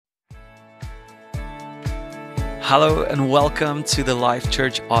Hello and welcome to the Life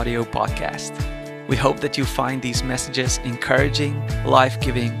Church audio podcast. We hope that you find these messages encouraging,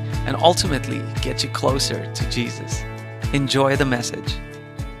 life-giving, and ultimately get you closer to Jesus. Enjoy the message.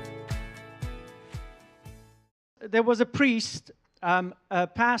 There was a priest, a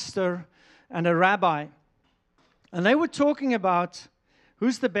pastor, and a rabbi, and they were talking about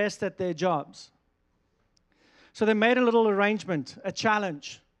who's the best at their jobs. So they made a little arrangement, a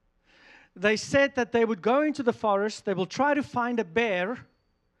challenge. They said that they would go into the forest, they will try to find a bear,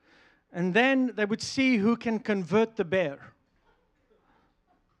 and then they would see who can convert the bear.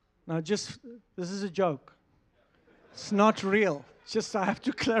 Now this is a joke. It's not real. It's just I have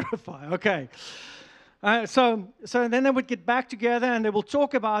to clarify. Okay. So then they would get back together and they will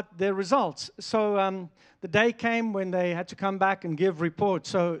talk about their results. So the day came when they had to come back and give reports.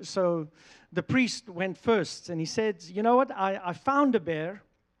 So the priest went first and he said, you know what, I found a bear.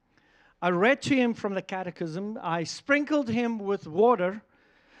 I read to him from the catechism. I sprinkled him with water,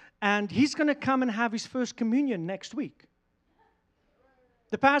 and he's going to come and have his first communion next week.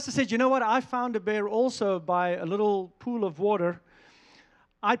 The pastor said, you know what, I found a bear also by a little pool of water.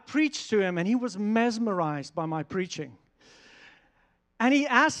 I preached to him, and he was mesmerized by my preaching. And he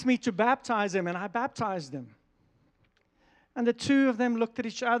asked me to baptize him, and I baptized him. And the two of them looked at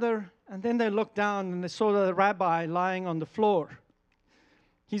each other, and then they looked down, and they saw the rabbi lying on the floor.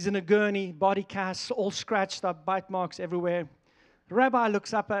 He's in a gurney, body cast, all scratched up, bite marks everywhere. The rabbi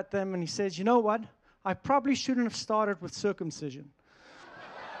looks up at them and he says, you know what? I probably shouldn't have started with circumcision.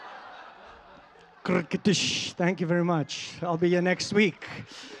 Thank you very much. I'll be here next week.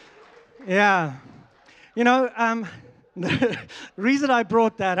 Yeah. You know, the reason I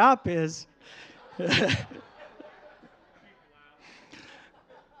brought that up is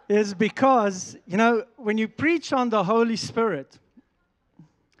because, you know, when you preach on the Holy Spirit,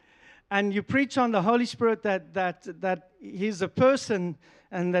 and you preach on the Holy Spirit that He's a person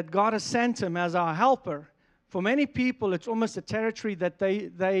and that God has sent Him as our helper, for many people it's almost a territory that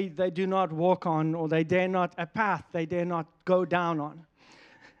they do not walk on, or they dare not, a path they dare not go down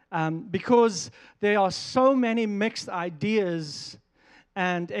on. Because there are so many mixed ideas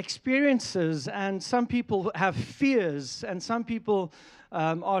and experiences, and some people have fears, and some people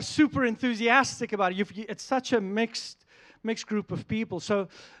are super enthusiastic about it. It's such a mixed group of people. So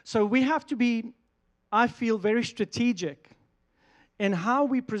we have to be, I feel, very strategic in how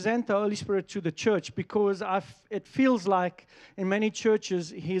we present the Holy Spirit to the church, because it feels like in many churches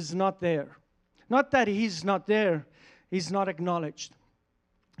He's not there. Not that He's not there, He's not acknowledged.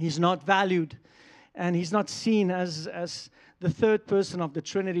 He's not valued, and He's not seen as the third person of the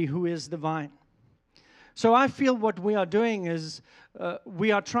Trinity who is divine. So I feel what we are doing is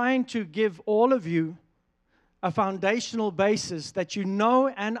we are trying to give all of you a foundational basis that you know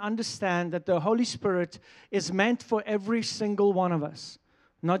and understand that the Holy Spirit is meant for every single one of us.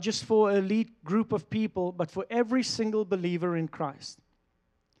 Not just for an elite group of people, but for every single believer in Christ.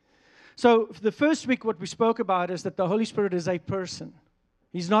 So the first week what we spoke about is that the Holy Spirit is a person.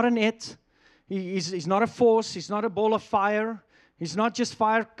 He's not an it. He's not a force. He's not a ball of fire. He's not just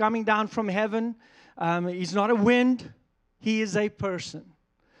fire coming down from heaven. He's not a wind. He is a person.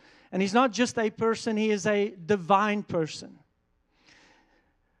 And He's not just a person, He is a divine person.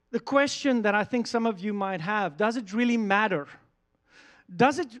 The question that I think some of you might have, does it really matter?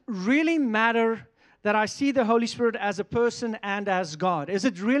 Does it really matter that I see the Holy Spirit as a person and as God? Is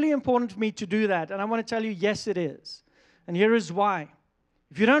it really important for me to do that? And I want to tell you, yes, it is. And here is why.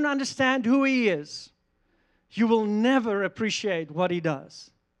 If you don't understand who He is, you will never appreciate what He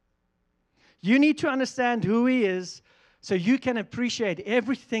does. You need to understand who He is, so you can appreciate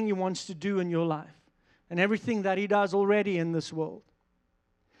everything He wants to do in your life and everything that He does already in this world.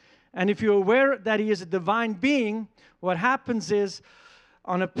 And if you're aware that He is a divine being, what happens is,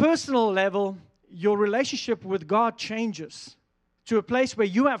 on a personal level, your relationship with God changes to a place where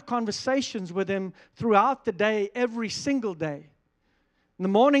you have conversations with Him throughout the day, every single day. In the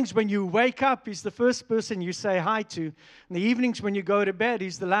mornings when you wake up, He's the first person you say hi to. In the evenings when you go to bed,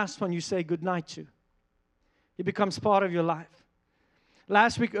 He's the last one you say goodnight to. He becomes part of your life.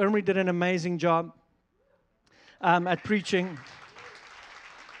 Last week, Irmi did an amazing job at preaching.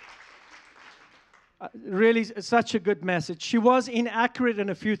 Really, such a good message. She was inaccurate in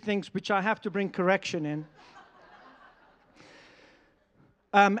a few things, which I have to bring correction in.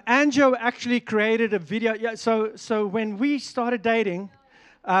 Anjo actually created a video. Yeah, so when we started dating,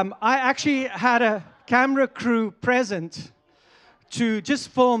 I actually had a camera crew present to just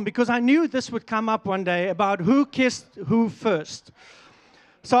film, because I knew this would come up one day about who kissed who first.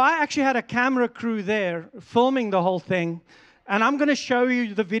 So I actually had a camera crew there filming the whole thing, and I'm going to show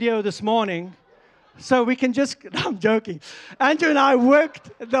you the video this morning So we can just, no, I'm joking. Andrew and I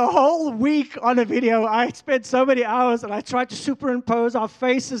worked the whole week on a video. I spent so many hours and I tried to superimpose our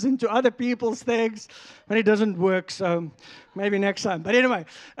faces into other people's things, but it doesn't work, so maybe next time. But anyway,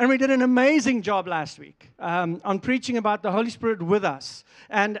 and we did an amazing job last week on preaching about the Holy Spirit with us.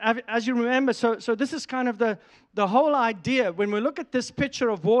 And as you remember, so this is kind of the whole idea. When we look at this picture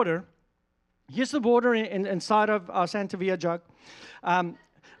of water, here's the water inside of our Santa Via jug. And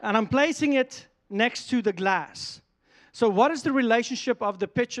I'm placing it next to the glass. So what is the relationship of the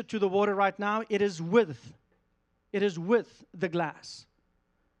pitcher to the water right now? It is with the glass.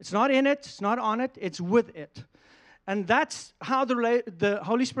 It's not in it, it's not on it, it's with it. And that's how the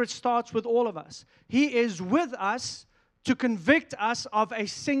Holy Spirit starts with all of us. He is with us to convict us of a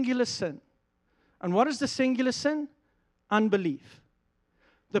singular sin. And what is the singular sin? Unbelief.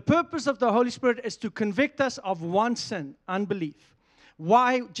 The purpose of the Holy Spirit is to convict us of one sin, unbelief.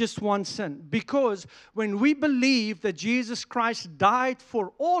 Why just one sin? Because when we believe that Jesus Christ died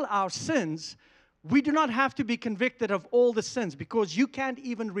for all our sins, we do not have to be convicted of all the sins because you can't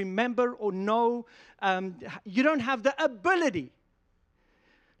even remember or know. You don't have the ability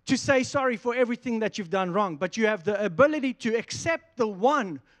to say sorry for everything that you've done wrong, but you have the ability to accept the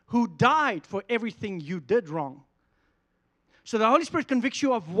one who died for everything you did wrong. So the Holy Spirit convicts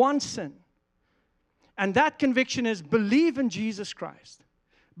you of one sin. And that conviction is believe in Jesus Christ.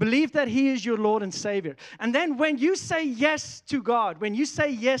 Believe that He is your Lord and Savior. And then when you say yes to God, when you say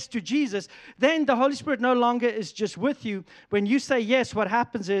yes to Jesus, then the Holy Spirit no longer is just with you. When you say yes, what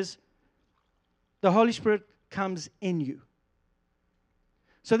happens is the Holy Spirit comes in you.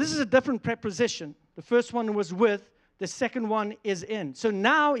 So this is a different preposition. The first one was with, the second one is in. So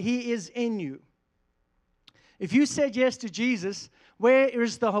now He is in you. If you said yes to Jesus, where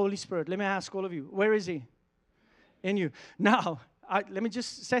is the Holy Spirit? Let me ask all of you. Where is He? In you. Now, let me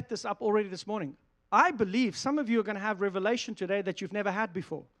just set this up already this morning. I believe some of you are going to have revelation today that you've never had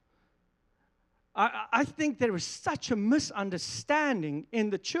before. I think there is such a misunderstanding in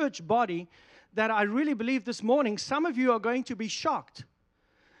the church body that I really believe this morning some of you are going to be shocked.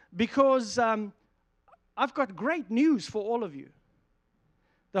 Because I've got great news for all of you.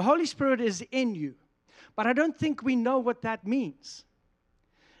 The Holy Spirit is in you. But I don't think we know what that means.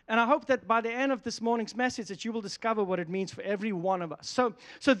 And I hope that by the end of this morning's message that you will discover what it means for every one of us.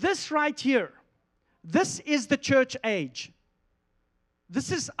 So this right here, this is the church age.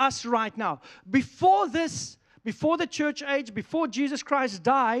 This is us right now. Before the church age, before Jesus Christ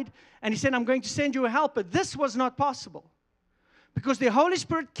died, and He said, I'm going to send you a helper, this was not possible. Because the Holy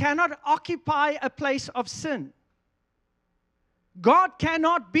Spirit cannot occupy a place of sin. God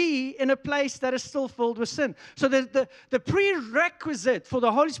cannot be in a place that is still filled with sin. So the prerequisite for the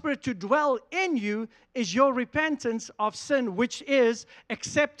Holy Spirit to dwell in you is your repentance of sin, which is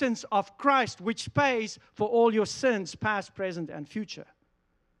acceptance of Christ, which pays for all your sins, past, present, and future.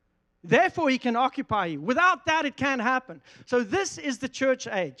 Therefore, He can occupy you. Without that, it can't happen. So this is the church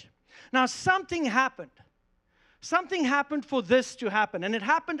age. Now, something happened. Something happened for this to happen, and it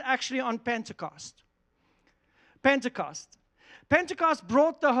happened actually on Pentecost. Pentecost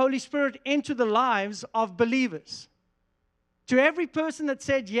brought the Holy Spirit into the lives of believers. To every person that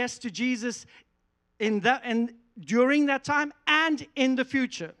said yes to Jesus during that time and in the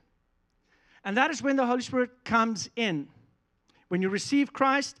future. And that is when the Holy Spirit comes in. When you receive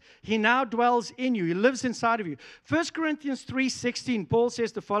Christ, He now dwells in you. He lives inside of you. 1 Corinthians 3:16, Paul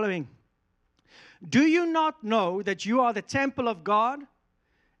says the following. Do you not know that you are the temple of God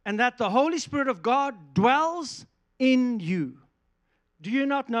and that the Holy Spirit of God dwells in you? Do you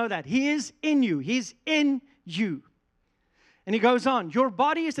not know that? He is in you. He's in you. And he goes on, your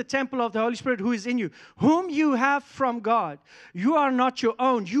body is the temple of the Holy Spirit who is in you, whom you have from God. You are not your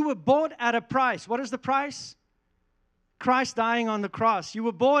own. You were bought at a price. What is the price? Christ dying on the cross. You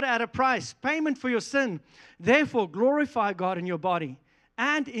were bought at a price, payment for your sin. Therefore, glorify God in your body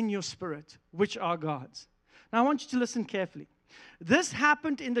and in your spirit, which are God's. Now, I want you to listen carefully. This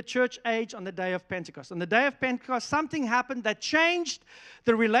happened in the church age on the day of Pentecost. On the day of Pentecost, something happened that changed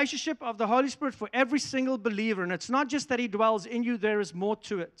the relationship of the Holy Spirit for every single believer. And it's not just that He dwells in you, there is more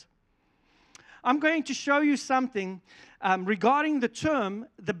to it. I'm going to show you something regarding the term,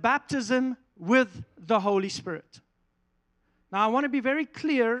 the baptism with the Holy Spirit. Now, I want to be very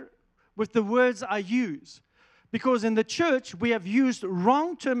clear with the words I use. Because in the church, we have used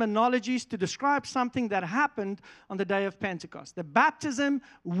wrong terminologies to describe something that happened on the day of Pentecost. The baptism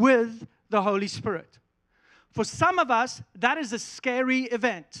with the Holy Spirit. For some of us, that is a scary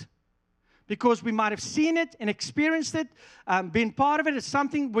event. Because we might have seen it and experienced it, been part of it. It's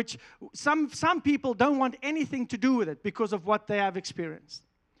something which some people don't want anything to do with it because of what they have experienced.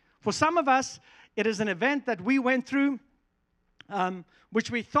 For some of us, it is an event that we went through,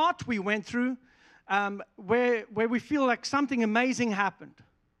 which we thought we went through, where we feel like something amazing happened.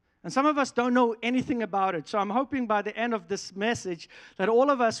 And some of us don't know anything about it. So I'm hoping by the end of this message that all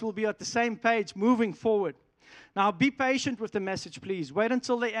of us will be at the same page moving forward. Now, be patient with the message, please. Wait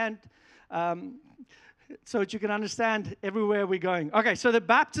until the end so that you can understand everywhere we're going. Okay, so the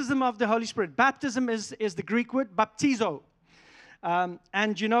baptism of the Holy Spirit. Baptism is the Greek word baptizo.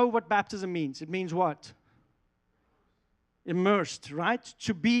 And you know what baptism means. It means what? Immersed, right?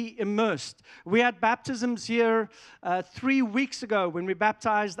 To be immersed. We had baptisms here 3 weeks ago when we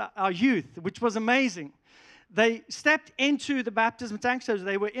baptized our youth, which was amazing. They stepped into the baptism tank, so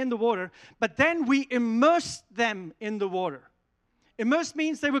they were in the water, but then we immersed them in the water. Immersed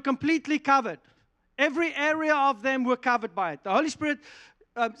means they were completely covered. Every area of them were covered by it. The Holy Spirit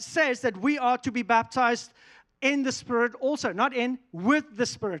says that we are to be baptized in the Spirit also, not in, with the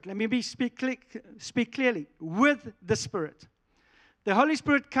Spirit. Let me speak clearly. With the Spirit. The Holy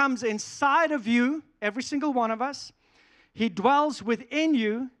Spirit comes inside of you, every single one of us. He dwells within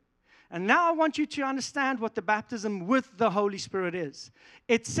you. And now I want you to understand what the baptism with the Holy Spirit is.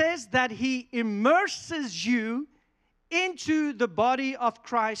 It says that He immerses you into the body of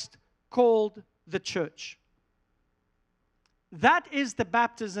Christ called the church. That is the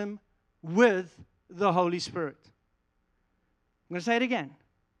baptism with the Holy Spirit. I'm going to say it again.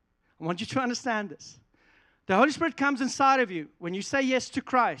 I want you to understand this. The Holy Spirit comes inside of you when you say yes to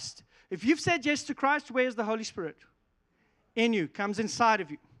Christ. If you've said yes to Christ, where's the Holy Spirit? In you, comes inside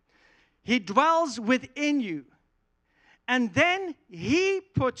of you. He dwells within you. And then He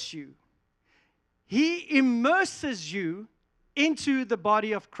puts you, He immerses you into the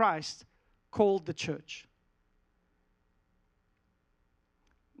body of Christ called the church.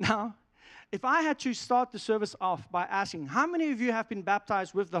 Now, if I had to start the service off by asking, how many of you have been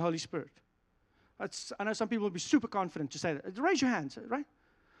baptized with the Holy Spirit? I know some people will be super confident to say that. Raise your hands, right?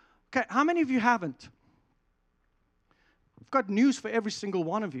 Okay, how many of you haven't? I've got news for every single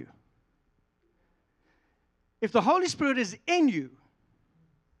one of you. If the Holy Spirit is in you,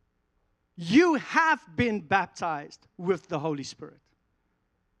 you have been baptized with the Holy Spirit.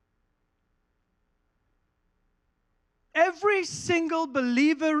 Every single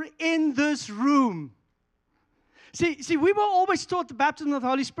believer in this room. See, we were always taught the baptism of the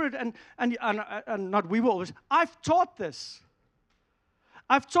Holy Spirit, and not we were always. I've taught this.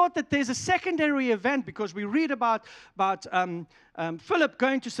 I've taught that there's a secondary event because we read about Philip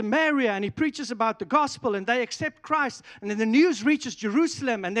going to Samaria and he preaches about the gospel and they accept Christ. And then the news reaches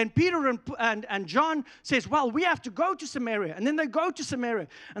Jerusalem. And then Peter and John says, well, we have to go to Samaria. And then they go to Samaria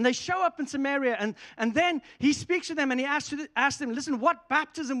and they show up in Samaria. And then he speaks to them and he asks them, listen, what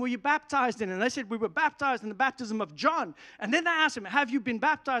baptism were you baptized in? And they said, we were baptized in the baptism of John. And then they asked him, have you been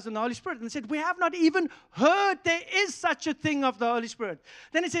baptized in the Holy Spirit? And they said, we have not even heard there is such a thing of the Holy Spirit.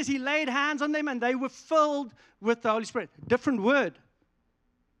 Then it says he laid hands on them and they were filled with the Holy Spirit. Different word.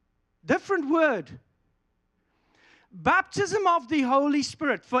 Different word. Baptism of the Holy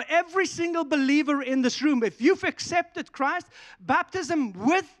Spirit. For every single believer in this room, if you've accepted Christ, baptism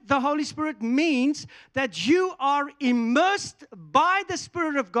with the Holy Spirit means that you are immersed by the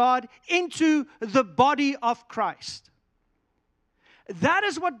Spirit of God into the body of Christ. That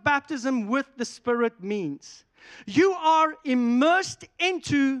is what baptism with the Spirit means. You are immersed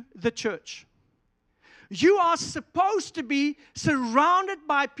into the church. You are supposed to be surrounded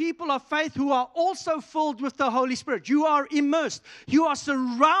by people of faith who are also filled with the Holy Spirit. You are immersed. You are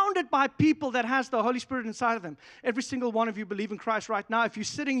surrounded by people that has the Holy Spirit inside of them. Every single one of you believe in Christ right now. If you're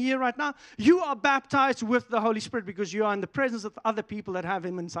sitting here right now, you are baptized with the Holy Spirit because you are in the presence of other people that have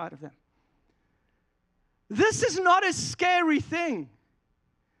Him inside of them. This is not a scary thing.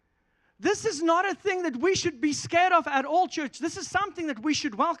 This is not a thing that we should be scared of at all, church. This is something that we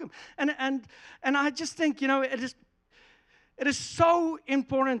should welcome. And I just think, it is so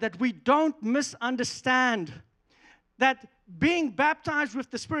important that we don't misunderstand that being baptized with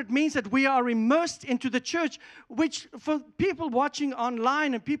the Spirit means that we are immersed into the church, which for people watching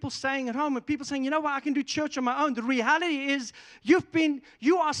online and people staying at home and people saying, you know what, I can do church on my own. The reality is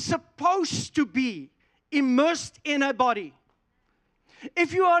you are supposed to be immersed in a body.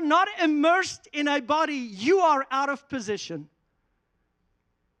 If you are not immersed in a body, you are out of position.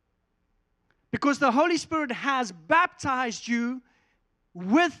 Because the Holy Spirit has baptized you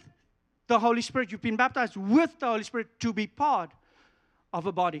with the Holy Spirit. You've been baptized with the Holy Spirit to be part of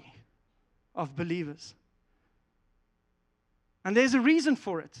a body of believers. And there's a reason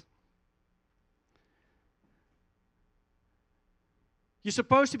for it. You're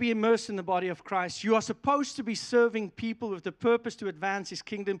supposed to be immersed in the body of Christ. You are supposed to be serving people with the purpose to advance His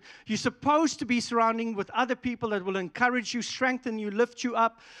kingdom. You're supposed to be surrounding with other people that will encourage you, strengthen you, lift you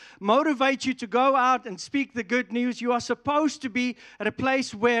up, motivate you to go out and speak the good news. You are supposed to be at a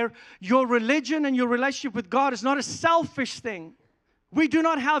place where your religion and your relationship with God is not a selfish thing. We do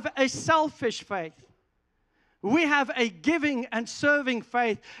not have a selfish faith. We have a giving and serving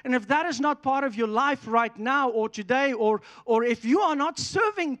faith. And if that is not part of your life right now or today, or if you are not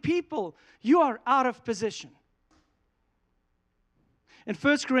serving people, you are out of position. In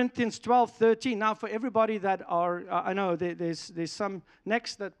 1 Corinthians 12:13, now for everybody that are, I know there's some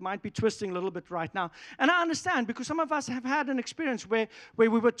necks that might be twisting a little bit right now. And I understand, because some of us have had an experience where we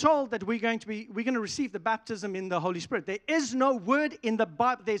were told that we're going to receive the baptism in the Holy Spirit. There is no word in the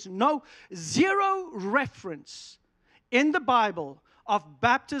Bible, there's zero reference in the Bible of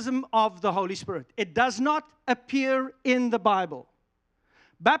baptism of the Holy Spirit. It does not appear in the Bible.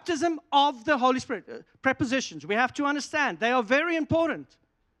 Baptism of the Holy Spirit. Prepositions, we have to understand. They are very important.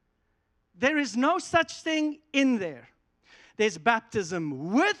 There is no such thing in there. There's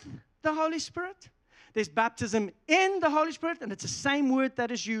baptism with the Holy Spirit. There's baptism in the Holy Spirit. And it's the same word that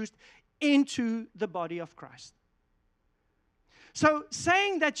is used into the body of Christ. So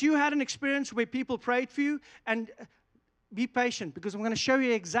saying that you had an experience where people prayed for you, and be patient, because I'm going to show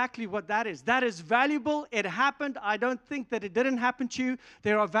you exactly what that is. That is valuable. It happened. I don't think that it didn't happen to you.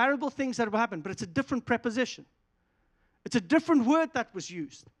 There are variable things that will happen, but it's a different preposition. It's a different word that was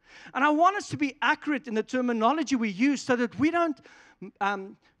used. And I want us to be accurate in the terminology we use so that we don't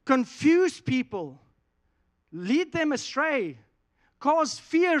confuse people, lead them astray, cause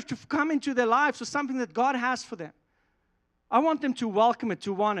fear to come into their lives or something that God has for them. I want them to welcome it,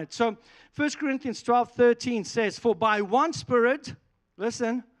 to want it. So 1 Corinthians 12:13 says, "For by one Spirit,"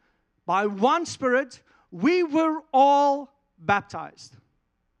 listen, "by one Spirit we were all baptized."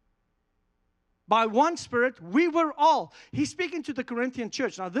 By one Spirit we were all. He's speaking to the Corinthian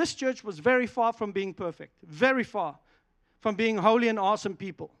church. Now this church was very far from being perfect. Very far from being holy and awesome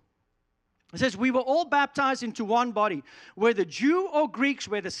people. It says, we were all baptized into one body. Whether Jew or Greeks,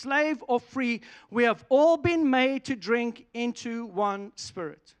 whether slave or free, we have all been made to drink into one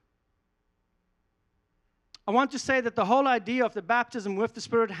Spirit. I want to say that the whole idea of the baptism with the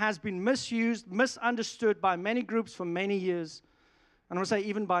Spirit has been misused, misunderstood by many groups for many years. And I want to say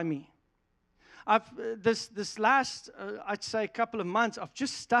even by me. This last, I'd say, couple of months of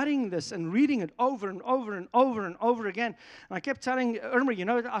just studying this and reading it over and over and over and over again. And I kept telling Irma,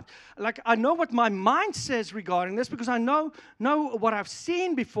 I know what my mind says regarding this, because I know what I've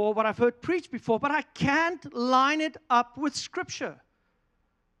seen before, what I've heard preached before, but I can't line it up with Scripture.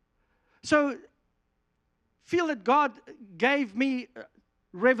 So, feel that God gave me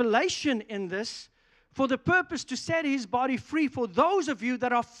revelation in this for the purpose to set His body free for those of you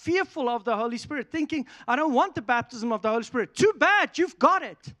that are fearful of the Holy Spirit, thinking, I don't want the baptism of the Holy Spirit. Too bad, you've got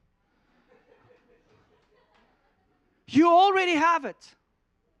it. You already have it.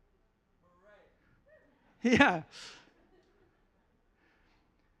 Yeah.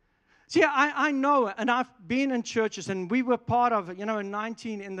 See, I know, and I've been in churches, and we were part of, in the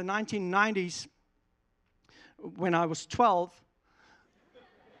 1990s, when I was 12,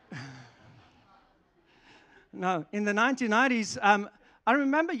 no, in the 1990s, I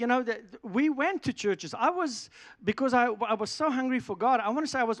remember, that we went to churches. Because I was so hungry for God, I want to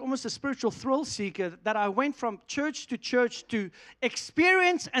say I was almost a spiritual thrill seeker, that I went from church to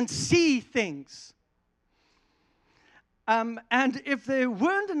experience and see things. And if there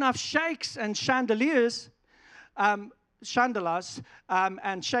weren't enough shakes and chandeliers, and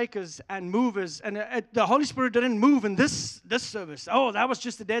shakers and movers, and the Holy Spirit didn't move in this service. Oh, that was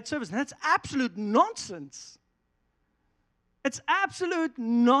just a dead service. And that's absolute nonsense. It's absolute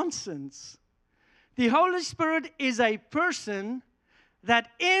nonsense. The Holy Spirit is a person that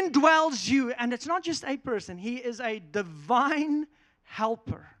indwells you. And it's not just a person. He is a divine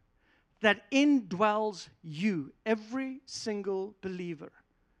helper that indwells you, every single believer.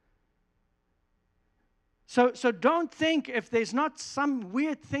 So don't think if there's not some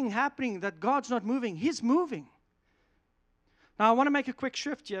weird thing happening that God's not moving. He's moving. Now, I want to make a quick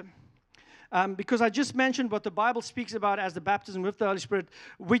shift here. Because I just mentioned what the Bible speaks about as the baptism with the Holy Spirit,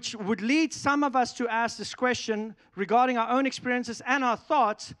 which would lead some of us to ask this question regarding our own experiences and our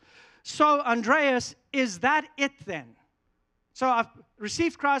thoughts. So, Andreas, is that it then? So, I've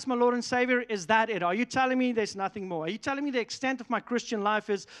received Christ, my Lord and Savior. Is that it? Are you telling me there's nothing more? Are you telling me the extent of my Christian life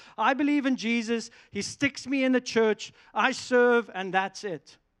is, I believe in Jesus, He sticks me in the church, I serve, and that's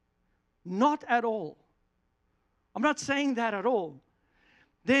it? Not at all. I'm not saying that at all.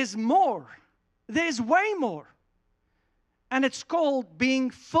 There's more. There's way more. And it's called being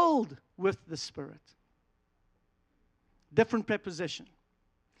filled with the Spirit. Different preposition.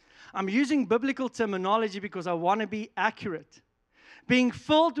 I'm using biblical terminology because I want to be accurate. Being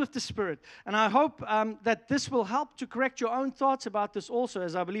filled with the Spirit. And I hope that this will help to correct your own thoughts about this also,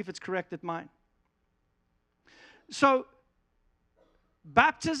 as I believe it's corrected mine. So,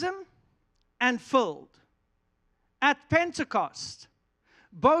 baptism and filled. At Pentecost,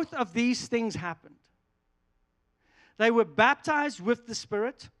 both of these things happened. They were baptized with the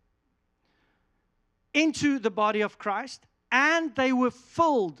Spirit into the body of Christ, and they were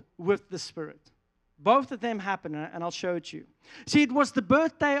filled with the Spirit. Both of them happened, and I'll show it to you. See, it was the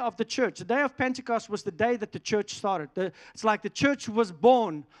birthday of the church. The day of Pentecost was the day that the church started. It's like the church was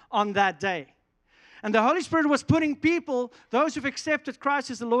born on that day. And the Holy Spirit was putting people, those who've accepted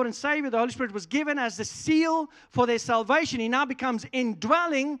Christ as the Lord and Savior, the Holy Spirit was given as the seal for their salvation. He now becomes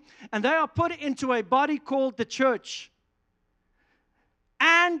indwelling, and they are put into a body called the church.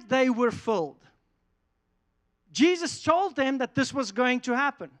 And they were filled. Jesus told them that this was going to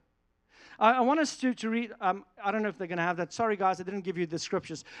happen. I want us to read, I don't know if they're going to have that. Sorry, guys, I didn't give you the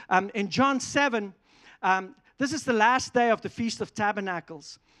scriptures. In John 7, this is the last day of the Feast of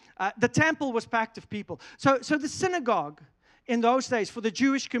Tabernacles. The temple was packed with people. So the synagogue in those days for the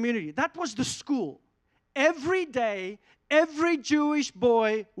Jewish community, that was the school. Every day, every Jewish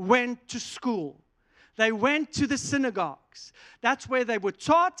boy went to school. They went to the synagogues. That's where they were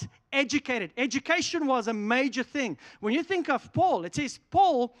taught, educated. Education was a major thing. When you think of Paul, it says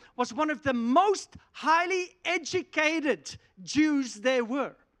Paul was one of the most highly educated Jews there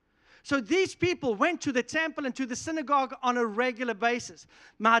were. So these people went to the temple and to the synagogue on a regular basis.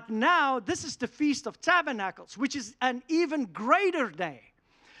 But now, this is the Feast of Tabernacles, which is an even greater day.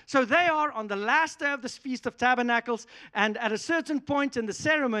 So they are on the last day of this Feast of Tabernacles, and at a certain point in the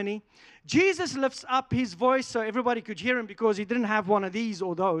ceremony, Jesus lifts up his voice so everybody could hear him because he didn't have one of these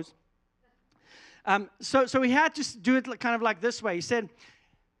or those. So he had to do it kind of like this way. He said,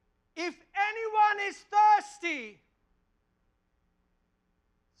 "If anyone is thirsty,"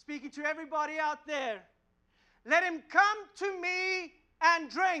 speaking to everybody out there, "let him come to me and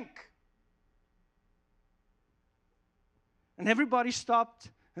drink." And everybody stopped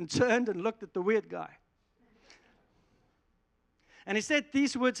and turned and looked at the weird guy. And he said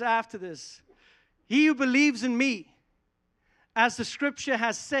these words after this: "He who believes in me, as the scripture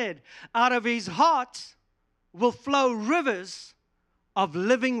has said, out of his heart will flow rivers of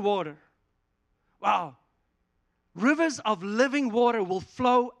living water." Wow. Rivers of living water will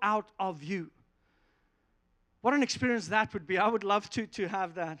flow out of you. What an experience that would be. I would love to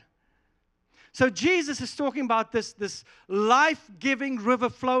have that. So Jesus is talking about this life-giving river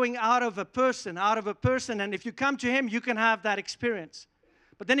flowing out of a person. And if you come to him, you can have that experience.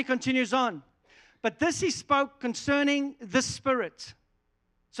 But then he continues on. "But this he spoke concerning the Spirit.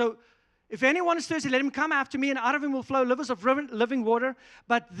 So if anyone is thirsty, let him come after me, and out of him will flow rivers of living water.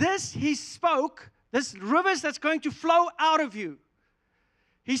 But this he spoke," this rivers that's going to flow out of you.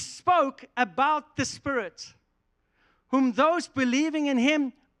 He spoke about the Spirit, whom those believing in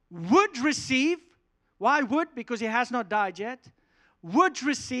him would receive. Why would? Because he has not died yet. Would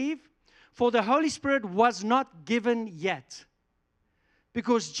receive, for the Holy Spirit was not given yet.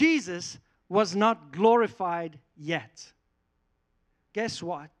 Because Jesus was not glorified yet. Guess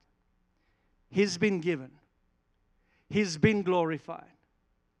what? He's been given. He's been glorified.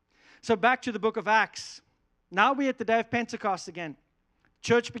 So back to the book of Acts. Now we're at the day of Pentecost again.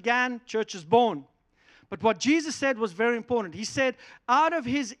 Church began, church is born. But what Jesus said was very important. He said, out of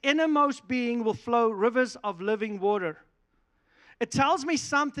his innermost being will flow rivers of living water. It tells me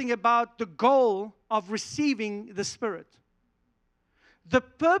something about the goal of receiving the Spirit. The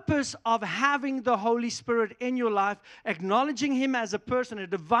purpose of having the Holy Spirit in your life, acknowledging him as a person, a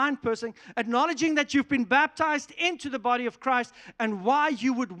divine person, acknowledging that you've been baptized into the body of Christ, and why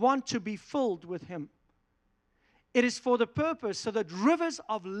you would want to be filled with him. It is for the purpose so that rivers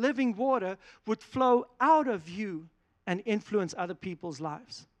of living water would flow out of you and influence other people's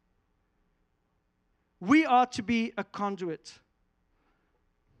lives. We are to be a conduit.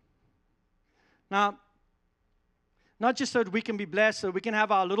 Now, not just so that we can be blessed, so we can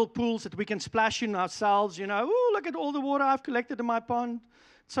have our little pools that we can splash in ourselves, oh, look at all the water I've collected in my pond.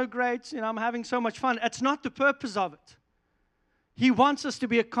 It's so great, I'm having so much fun. It's not the purpose of it. He wants us to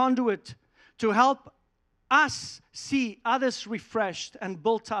be a conduit to help us see others refreshed and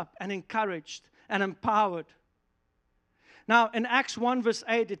built up and encouraged and empowered. Now, in Acts 1 verse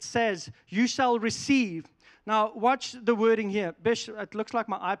 8, it says, "You shall receive." Now, watch the wording here. Bish, it looks like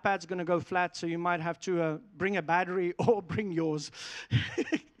my iPad's going to go flat, so you might have to bring a battery or bring yours.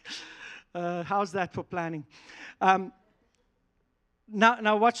 How's that for planning?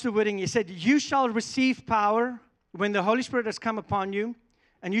 Now watch the wording. He said, you shall receive power when the Holy Spirit has come upon you,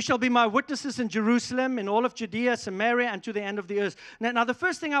 and you shall be my witnesses in Jerusalem, in all of Judea, Samaria, and to the end of the earth. Now the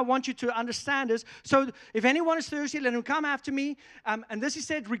first thing I want you to understand is, so if anyone is thirsty, let him come after me. And this he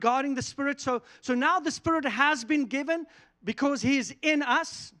said regarding the Spirit. So now the Spirit has been given because he is in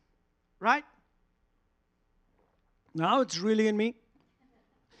us, right? Now it's really in me.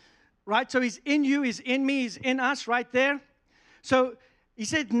 Right? So he's in you, he's in me, he's in us right there. So he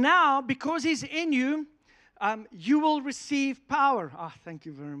said, now, because he's in you, you will receive power. Thank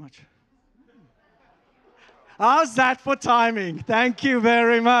you very much. How's that for timing? Thank you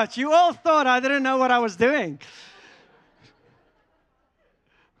very much. You all thought I didn't know what I was doing.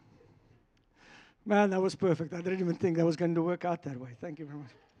 Man, that was perfect. I didn't even think that was going to work out that way. Thank you very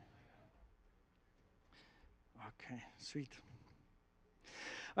much. Okay, sweet.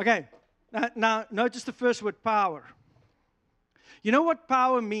 Okay, now notice the first word, power. You know what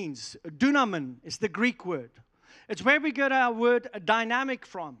power means? Dunamin is the Greek word. It's where we get our word dynamic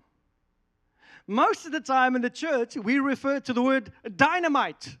from. Most of the time in the church, we refer to the word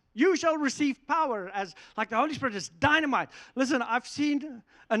dynamite. You shall receive power as, like the Holy Spirit is dynamite. Listen, I've seen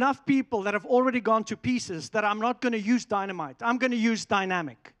enough people that have already gone to pieces that I'm not going to use dynamite. I'm going to use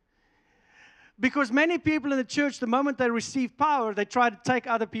dynamic. Because many people in the church, the moment they receive power, they try to take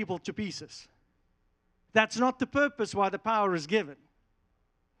other people to pieces. That's not the purpose why the power is given.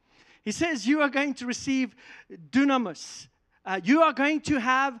 He says you are going to receive dunamis. You are going to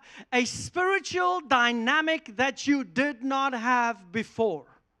have a spiritual dynamic that you did not have before.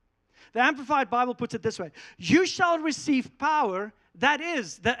 The Amplified Bible puts it this way. You shall receive power, that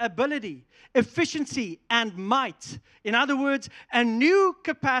is the ability, efficiency, and might. In other words, a new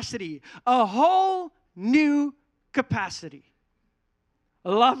capacity, a whole new capacity.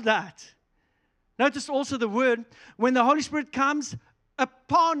 I love that. Notice also the word, when the Holy Spirit comes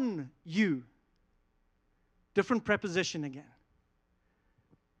upon you. Different preposition again.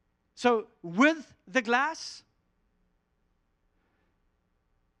 So, with the glass,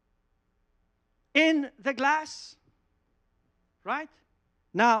 in the glass, right?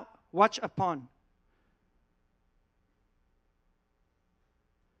 Now, watch upon.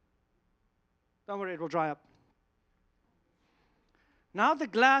 Don't worry, it will dry up. Now the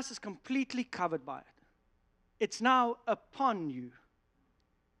glass is completely covered by it. It's now upon you.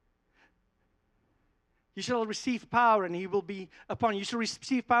 You shall receive power, and he will be upon you. You shall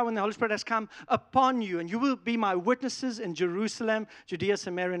receive power when the Holy Spirit has come upon you, and you will be my witnesses in Jerusalem, Judea,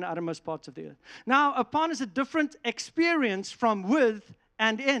 Samaria, and the uttermost parts of the earth. Now, upon is a different experience from with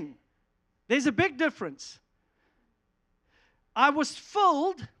and in. There's a big difference. I was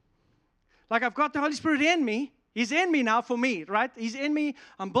filled, like I've got the Holy Spirit in me. He's in me now for me, right? He's in me.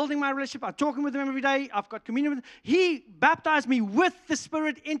 I'm building my relationship. I'm talking with him every day. I've got communion with him. He baptized me with the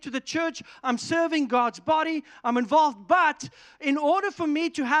Spirit into the church. I'm serving God's body. I'm involved. But in order for me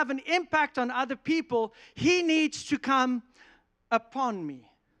to have an impact on other people, he needs to come upon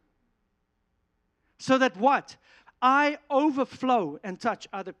me. So that what? I overflow and touch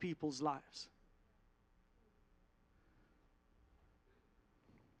other people's lives.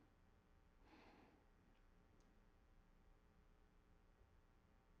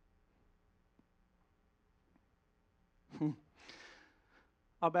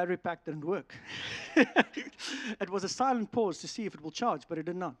 Our battery pack didn't work. It was a silent pause to see if it will charge, but it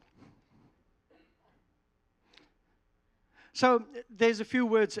did not. So there's a few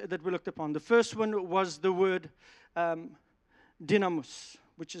words that we looked upon. The first one was the word dynamus,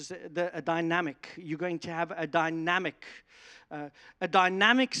 which is a dynamic. You're going to have a dynamic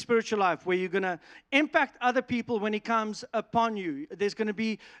spiritual life where you're going to impact other people when he comes upon you. There's going to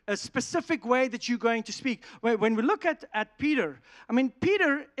be a specific way that you're going to speak. When we look at Peter, I mean,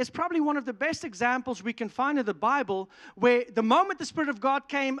 Peter is probably one of the best examples we can find in the Bible where the moment the Spirit of God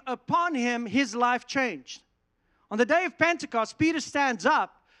came upon him, his life changed. On the day of Pentecost, Peter stands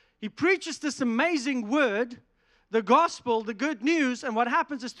up. He preaches this amazing word, the gospel, the good news, and what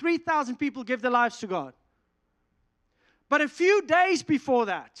happens is 3,000 people give their lives to God. But a few days before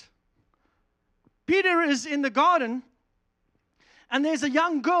that, Peter is in the garden, and there's a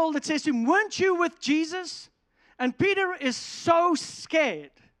young girl that says to him, "Weren't you with Jesus?" And Peter is so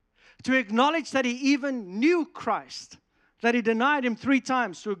scared to acknowledge that he even knew Christ, that he denied him 3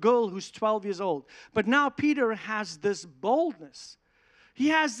 times to a girl who's 12 years old. But now Peter has this boldness. He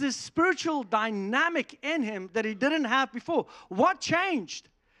has this spiritual dynamic in him that he didn't have before. What changed?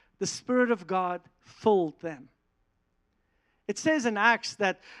 The Spirit of God filled them. It says in Acts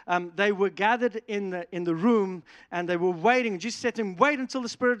that they were gathered in the room and they were waiting. Jesus said to them, wait until the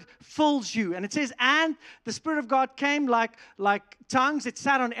Spirit fills you. And it says, and the Spirit of God came like tongues. It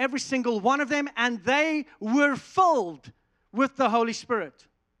sat on every single one of them, and they were filled with the Holy Spirit.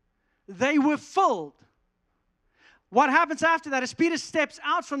 They were filled. What happens after that is Peter steps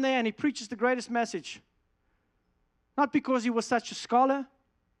out from there and he preaches the greatest message. Not because he was such a scholar,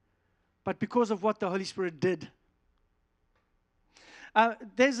 but because of what the Holy Spirit did.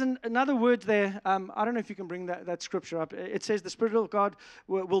 There's another word there. I don't know if you can bring that scripture up. It says, the Spirit of God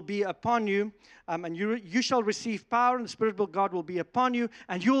will be upon you, and you shall receive power, and the Spirit of God will be upon you,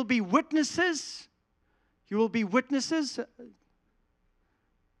 and you will be witnesses. You will be witnesses.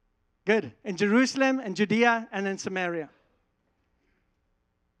 Good. In Jerusalem, and Judea, and in Samaria.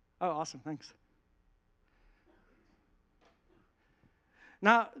 Oh, awesome. Thanks.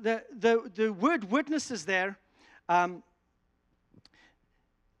 Now, the word witnesses there,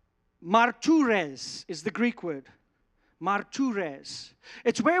 martures is the Greek word. Martures.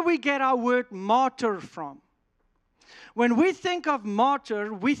 It's where we get our word martyr from. When we think of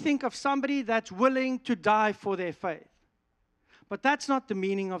martyr, we think of somebody that's willing to die for their faith. But that's not the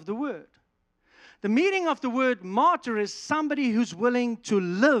meaning of the word. The meaning of the word martyr is somebody who's willing to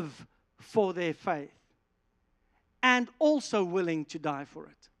live for their faith and also willing to die for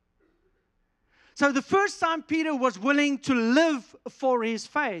it. So the first time Peter was willing to live for his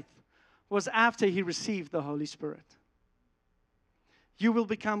faith was after he received the Holy Spirit. You will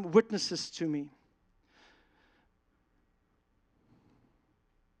become witnesses to me.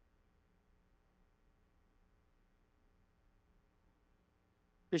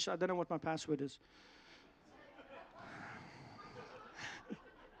 I don't know what my password is.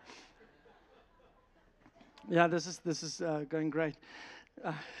 Yeah, this is going great.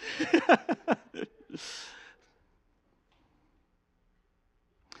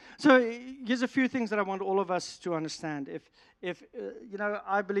 So here's a few things that I want all of us to understand. If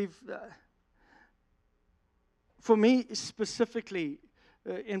I believe, for me specifically,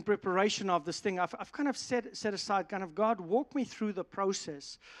 in preparation of this thing, I've kind of set aside, kind of, God, walk me through the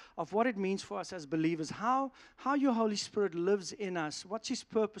process of what it means for us as believers, how your Holy Spirit lives in us, what's His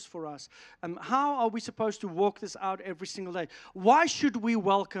purpose for us, how are we supposed to walk this out every single day? Why should we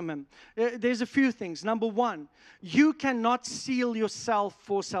welcome Him? There's a few things. Number one, you cannot seal yourself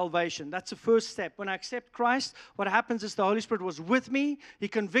for salvation. That's the first step. When I accept Christ, what happens is the Holy Spirit was with me. He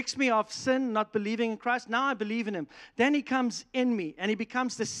convicts me of sin, not believing in Christ. Now I believe in Him. Then He comes in me, and He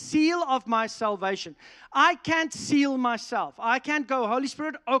becomes the seal of my salvation. I can't seal myself. I can't go, Holy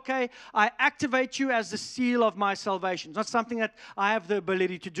Spirit, okay, I activate you as the seal of my salvation. It's not something that I have the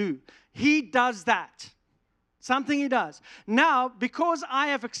ability to do. He does that. Something He does. Now, because I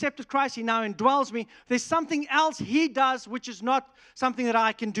have accepted Christ, He now indwells me. There's something else He does which is not something that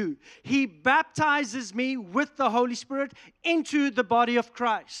I can do. He baptizes me with the Holy Spirit into the body of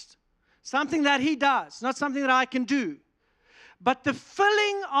Christ. Something that He does, not something that I can do. But the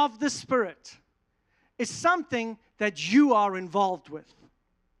filling of the Spirit is something that you are involved with.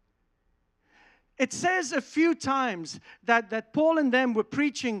 It says a few times that Paul and them were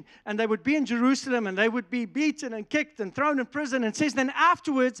preaching, and they would be in Jerusalem, and they would be beaten and kicked and thrown in prison. And it says then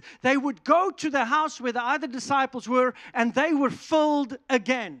afterwards, they would go to the house where the other disciples were, and they were filled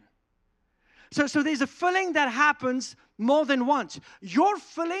again. So there's a filling that happens more than once. Your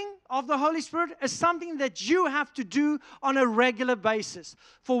filling of the Holy Spirit is something that you have to do on a regular basis.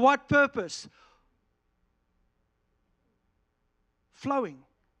 For what purpose? Flowing.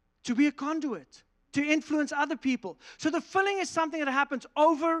 To be a conduit. To influence other people. So the filling is something that happens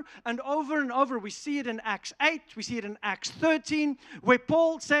over and over and over. We see it in Acts 8. We see it in Acts 13. Where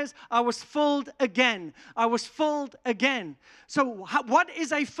Paul says, I was filled again. I was filled again. So what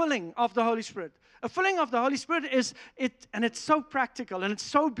is a filling of the Holy Spirit? A filling of the Holy Spirit is, and it's so practical and it's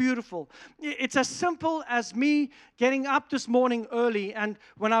so beautiful. It's as simple as me getting up this morning early, and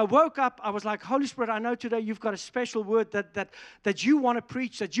when I woke up, I was like, Holy Spirit, I know today you've got a special word that you want to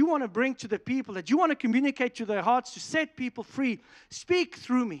preach, that you want to bring to the people, that you want to communicate to their hearts, to set people free. Speak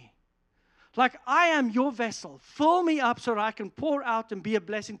through me. Like I am your vessel. Fill me up so that I can pour out and be a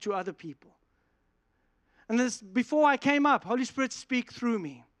blessing to other people. And this, before I came up, Holy Spirit, speak through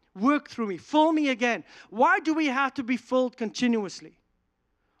me. Work through me. Fill me again. Why do we have to be filled continuously?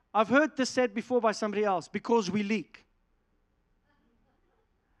 I've heard this said before by somebody else. Because we leak.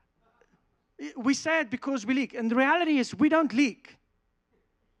 We say it because we leak. And the reality is we don't leak.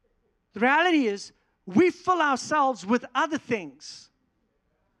 The reality is we fill ourselves with other things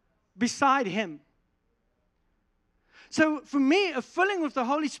beside Him. So for me, a filling with the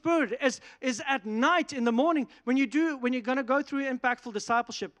Holy Spirit is at night, in the morning, when you're going to go through impactful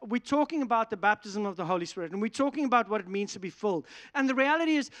discipleship. We're talking about the baptism of the Holy Spirit, and we're talking about what it means to be filled. And the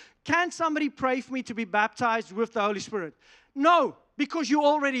reality is, can somebody pray for me to be baptized with the Holy Spirit? No, because you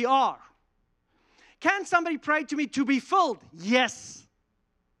already are. Can somebody pray to me to be filled? Yes.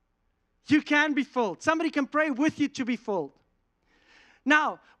 You can be filled. Somebody can pray with you to be filled.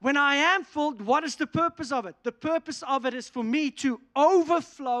 Now, when I am filled, what is the purpose of it? The purpose of it is for me to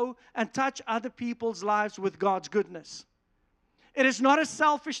overflow and touch other people's lives with God's goodness. It is not a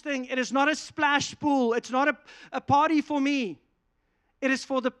selfish thing. It is not a splash pool. It's not a party for me. It is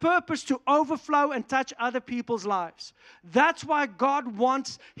for the purpose to overflow and touch other people's lives. That's why God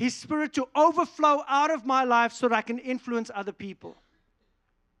wants His Spirit to overflow out of my life so that I can influence other people.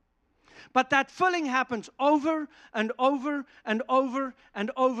 But that filling happens over and over and over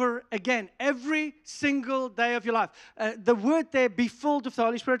and over again, every single day of your life. The word there, be filled with the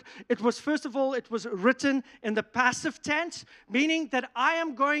Holy Spirit, first of all, it was written in the passive tense, meaning that I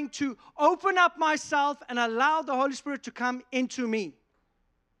am going to open up myself and allow the Holy Spirit to come into me.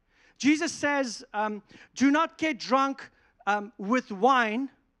 Jesus says, do not get drunk with wine.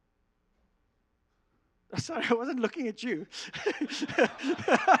 Sorry, I wasn't looking at you.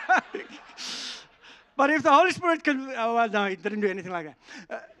 But if the Holy Spirit can, oh, well, no, He didn't do anything like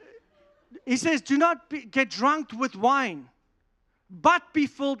that. He says, do not get drunk with wine, but be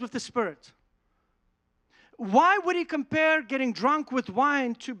filled with the Spirit. Why would He compare getting drunk with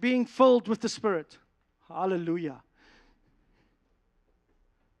wine to being filled with the Spirit? Hallelujah.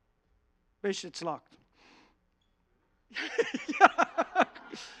 Bish, it's locked.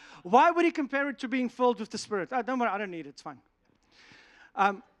 Why would He compare it to being filled with the Spirit? Don't worry, I don't need it. It's fine.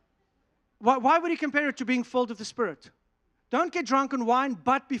 Why would He compare it to being filled with the Spirit? Don't get drunk on wine,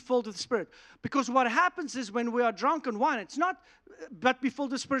 but be filled with the Spirit. Because what happens is when we are drunk on wine, it's not, but be filled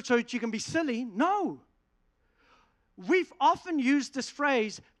with the Spirit so that you can be silly. No. We've often used this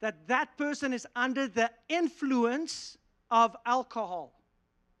phrase that that person is under the influence of alcohol.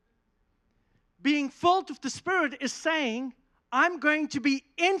 Being filled with the Spirit is saying, I'm going to be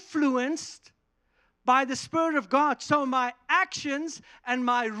influenced by the Spirit of God. So my actions and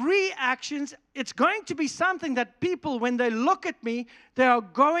my reactions, it's going to be something that people, when they look at me, they are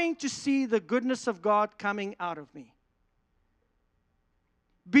going to see the goodness of God coming out of me.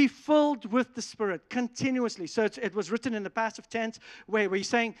 Be filled with the Spirit continuously. So it was written in the passive tense where he's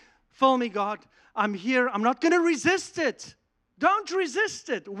saying, fill me, God. I'm here. I'm not going to resist it. Don't resist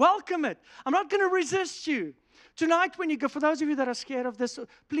it. Welcome it. I'm not going to resist you. Tonight when you go, for those of you that are scared of this,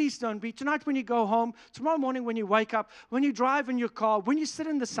 please don't be. Tonight when you go home, tomorrow morning when you wake up, when you drive in your car, when you sit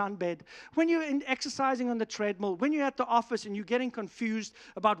in the sunbed, when you're exercising on the treadmill, when you're at the office and you're getting confused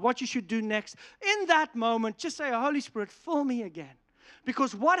about what you should do next, in that moment, just say, Holy Spirit, fill me again.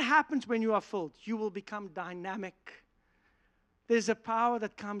 Because what happens when you are filled? You will become dynamic. There's a power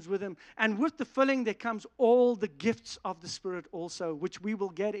that comes with Him. And with the filling, there comes all the gifts of the Spirit also, which we will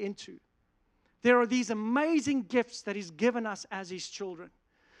get into. There are these amazing gifts that He's given us as His children.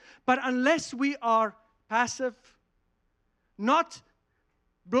 But unless we are passive, not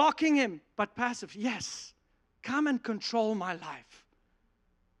blocking Him, but passive, yes, come and control my life.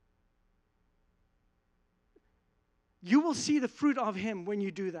 You will see the fruit of Him when you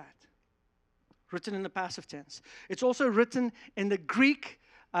do that. Written in the passive tense. It's also written in the Greek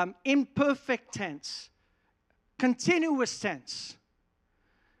imperfect tense, continuous tense.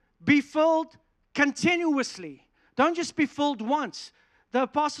 Be filled continuously. Don't just be filled once. The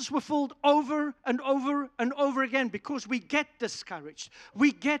apostles were filled over and over and over again because we get discouraged.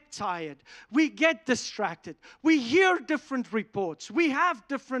 We get tired. We get distracted. We hear different reports. We have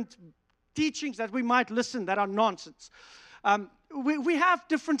different teachings that we might listen that are nonsense. We have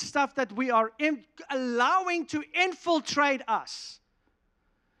different stuff that we are allowing to infiltrate us.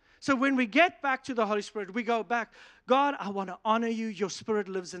 So when we get back to the Holy Spirit, we go back, God, I want to honor you. Your Spirit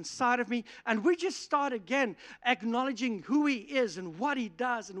lives inside of me. And we just start again acknowledging who He is and what He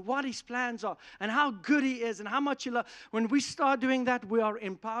does and what His plans are and how good He is and how much He loves. When we start doing that, we are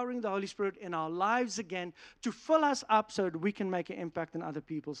empowering the Holy Spirit in our lives again to fill us up so that we can make an impact in other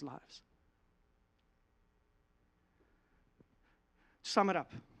people's lives. To sum it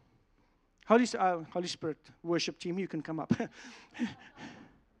up, Holy Spirit worship team, you can come up.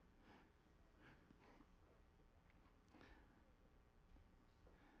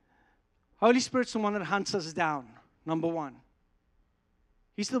 Holy Spirit's the one that hunts us down, number one.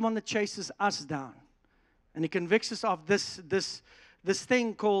 He's the one that chases us down. And He convicts us of this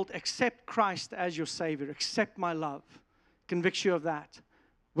thing called accept Christ as your Savior, accept my love. Convicts you of that.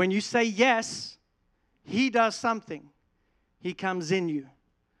 When you say yes, He does something. He comes in you.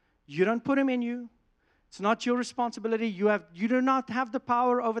 You don't put him in you. It's not your responsibility. You do not have the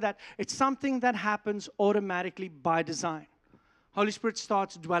power over that. It's something that happens automatically by design. Holy Spirit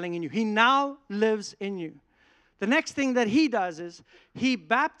starts dwelling in you. He now lives in you. The next thing that he does is he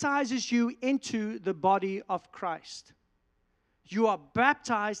baptizes you into the body of Christ. You are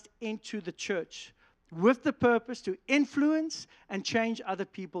baptized into the church with the purpose to influence and change other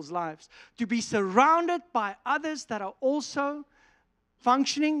people's lives, to be surrounded by others that are also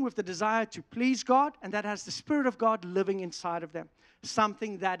functioning with the desire to please God and that has the Spirit of God living inside of them.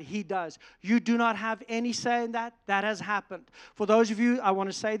 Something that he does. You do not have any say in that. That has happened. For those of you, I want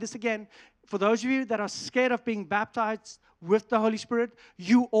to say this again. For those of you that are scared of being baptized with the Holy Spirit,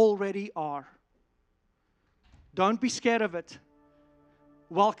 you already are. Don't be scared of it.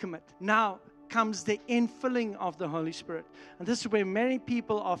 Welcome it. Now comes the infilling of the Holy Spirit. And this is where many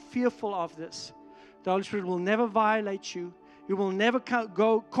people are fearful of this. The Holy Spirit will never violate you. He will never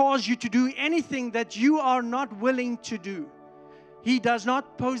cause you to do anything that you are not willing to do. He does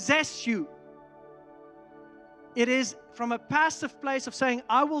not possess you. It is from a passive place of saying,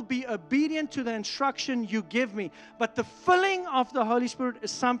 I will be obedient to the instruction you give me. But the filling of the Holy Spirit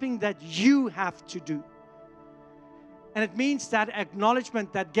is something that you have to do. And it means that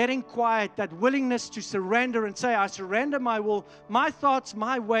acknowledgement, that getting quiet, that willingness to surrender and say, I surrender my will, my thoughts,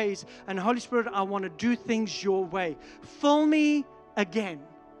 my ways. And Holy Spirit, I want to do things your way. Fill me again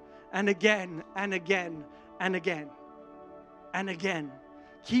and again and again and again and again.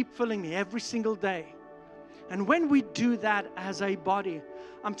 Keep filling me every single day. And when we do that as a body,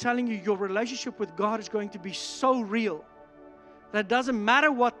 I'm telling you, your relationship with God is going to be so real that it doesn't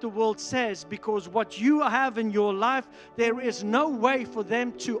matter what the world says, because what you have in your life, there is no way for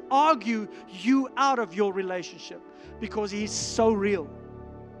them to argue you out of your relationship, because He's so real.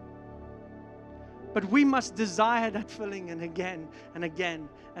 But we must desire that filling, and again and again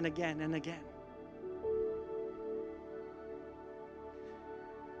and again and again.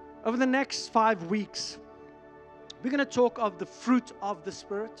 Over the next 5 weeks, we're going to talk of the fruit of the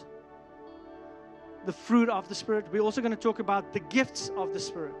Spirit. The fruit of the Spirit. We're also going to talk about the gifts of the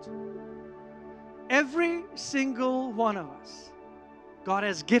Spirit. Every single one of us, God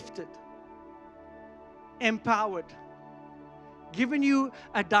has gifted, empowered, given you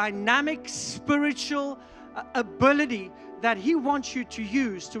a dynamic spiritual ability that He wants you to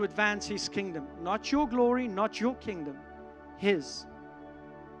use to advance His kingdom. Not your glory, not your kingdom, His.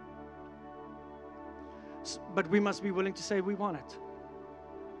 But we must be willing to say we want it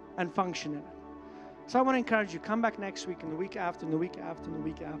and function in it. So I want to encourage you, come back next week and the week after and the week after and the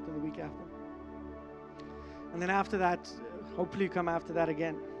week after and the week after. And then after that, hopefully you come after that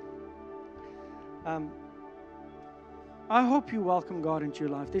again. I hope you welcome God into your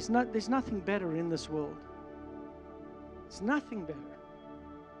life. There's nothing better in this world. It's nothing better.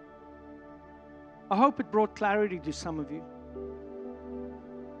 I hope it brought clarity to some of you.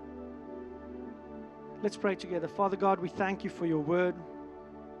 Let's pray together. Father God, we thank you for your word.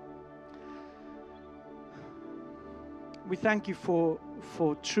 We thank you for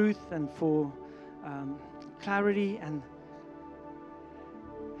truth and for clarity and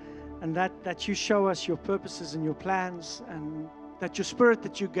that you show us your purposes and your plans, and that your Spirit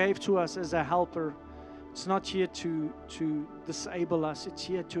that you gave to us as a helper, it's not here to disable us. It's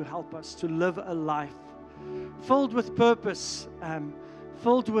here to help us to live a life filled with purpose,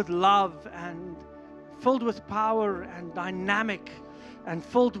 filled with love, and filled with power and dynamic, and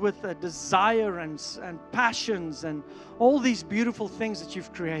filled with a desire and passions and all these beautiful things that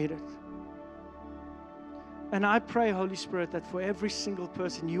you've created. And I pray, Holy Spirit, that for every single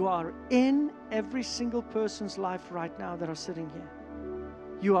person, you are in every single person's life right now that are sitting here.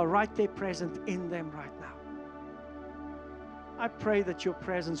 You are right there present in them right now. I pray that your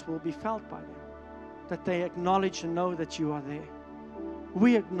presence will be felt by them, that they acknowledge and know that you are there.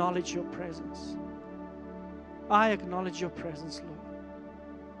 We acknowledge your presence. I acknowledge your presence, Lord.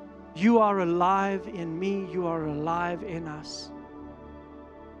 You are alive in me. You are alive in us.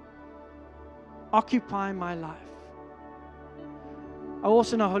 Occupy my life. I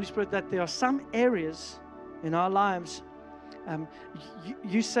also know, Holy Spirit, that there are some areas in our lives.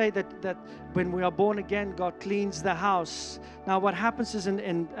 You say that when we are born again, God cleans the house. Now, what happens is,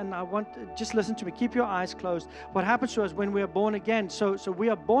 and I want, just listen to me, keep your eyes closed. What happens to us when we are born again? So we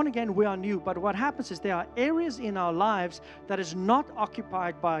are born again, we are new. But what happens is there are areas in our lives that is not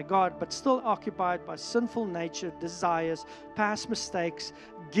occupied by God, but still occupied by sinful nature, desires, past mistakes,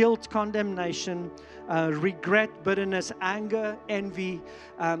 guilt, condemnation, regret, bitterness, anger, envy.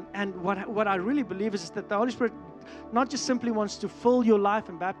 And what I really believe is that the Holy Spirit not just simply simply wants to fill your life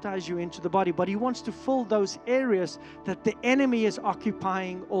and baptize you into the body, but He wants to fill those areas that the enemy is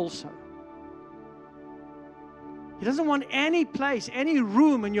occupying also. He doesn't want any place, any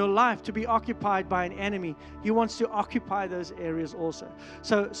room in your life to be occupied by an enemy. He wants to occupy those areas also.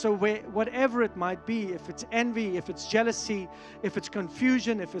 So whatever it might be, if it's envy, if it's jealousy, if it's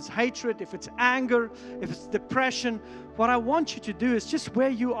confusion, if it's hatred, if it's anger, if it's depression, what I want you to do is just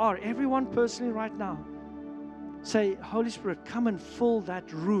where you are, everyone personally right now, say, Holy Spirit, come and fill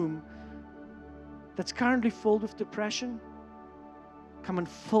that room that's currently filled with depression. Come and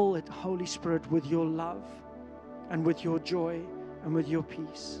fill it, Holy Spirit, with your love, and with your joy, and with your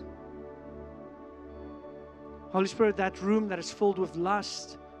peace. Holy Spirit, that room that is filled with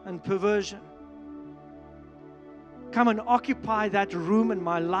lust and perversion, come and occupy that room in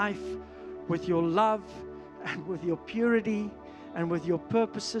my life with your love, and with your purity, and with your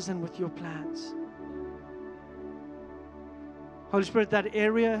purposes, and with your plans. Holy Spirit, that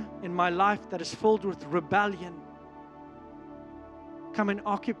area in my life that is filled with rebellion, come and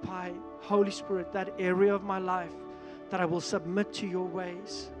occupy, Holy Spirit, that area of my life that I will submit to your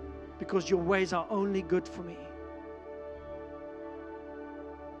ways, because your ways are only good for me.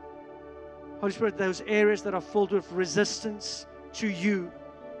 Holy Spirit, those areas that are filled with resistance to you,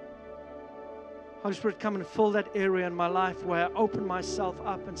 Holy Spirit, come and fill that area in my life where I open myself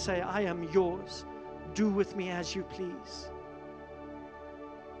up and say, I am yours. Do with me as you please.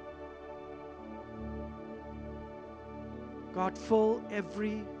 God, fill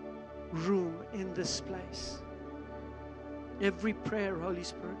every room in this place. Every prayer, Holy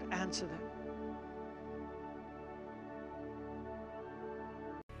Spirit, answer them.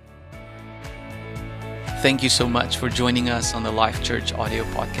 Thank you so much for joining us on the Life Church audio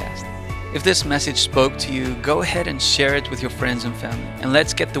podcast. If this message spoke to you, go ahead and share it with your friends and family. And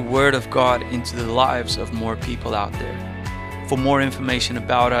let's get the Word of God into the lives of more people out there. For more information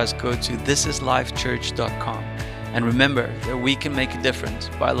about us, go to thisislifechurch.com. And remember that we can make a difference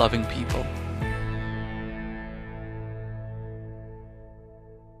by loving people.